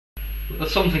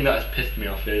There's something that has pissed me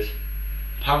off is,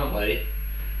 apparently,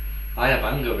 I have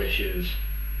anger issues,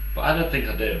 but I don't think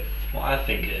I do. What I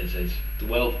think it is the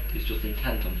world is just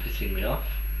intent on pissing me off.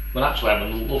 Well, actually,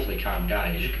 I'm a lovely, calm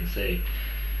guy, as you can see.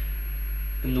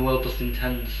 And the world just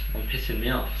intends on pissing me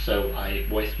off, so I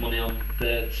waste money on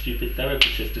the stupid therapy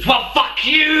sisters. Well, fuck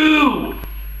you!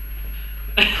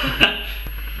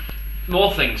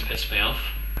 More things piss me off.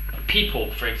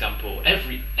 People, for example,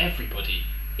 everybody,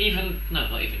 even, no,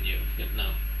 not even you,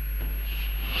 no.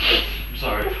 I'm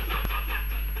sorry.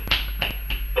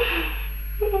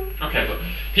 Okay, but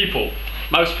people,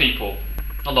 most people,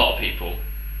 a lot of people,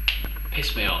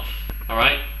 piss me off,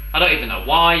 alright? I don't even know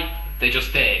why, they're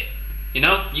just there. You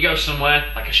know, you go somewhere,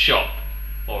 like a shop,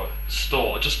 or a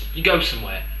store, just, you go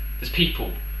somewhere, there's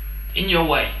people in your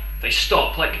way, they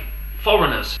stop, like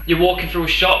foreigners. You're walking through a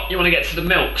shop, you want to get to the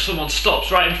milk, someone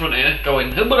stops right in front of you,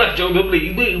 going, to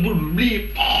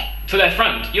their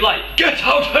friend, you're like, get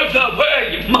out of the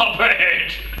way, you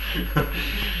muppet!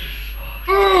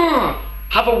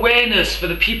 Have awareness for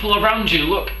the people around you.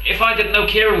 Look, if I didn't know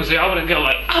Kieran was here, I wouldn't go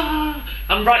like,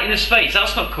 I'm right in his face,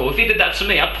 that's not cool. If he did that to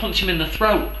me, I'd punch him in the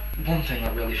throat. One thing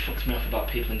that really fucks me off about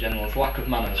people in general is lack of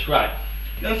manners. Right,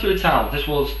 going through town, this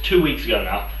was 2 weeks ago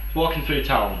now, walking through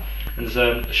town, and there's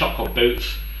a shop called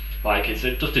Boots. Like, it's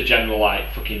just a general,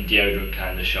 like, fucking deodorant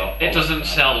kind of shop. It doesn't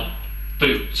sell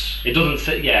boots. It doesn't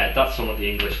sell, yeah, that's something the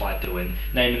English like doing.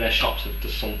 Naming their shops as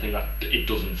just something that it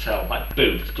doesn't sell. Like,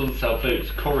 Boots, doesn't sell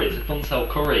boots. Curries, it doesn't sell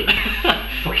curry.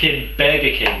 Fucking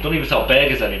Burger King, don't even sell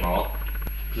burgers anymore.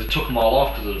 Because they took them all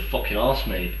off because of the fucking arse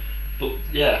meat. But,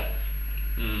 yeah.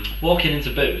 Walking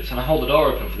into Boots, and I hold the door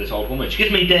open for this old woman. She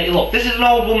gives me a dirty look. This is an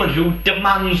old woman who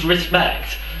demands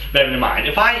respect. Bearing in mind,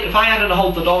 if I hadn't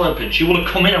held the door open, she would have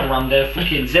come in and rammed her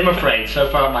fucking Zimmer frame so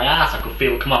far up my ass I could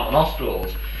feel it come out my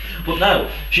nostrils. But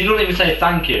no, she doesn't even say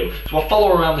thank you. So I follow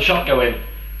her around the shop going,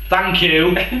 thank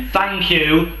you, thank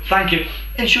you, thank you.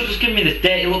 And she'll just give me this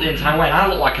dirty look the entire way, and I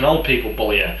look like an old people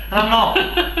bullier. And I'm not.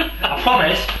 I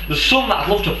promise, there's some that I'd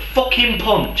love to fucking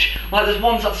punch. Like, there's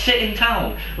ones that sit in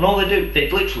town, and all they do,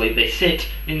 they sit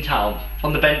in town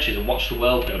on the benches and watch the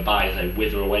world go by as they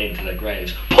wither away into their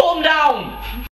graves. Put them down!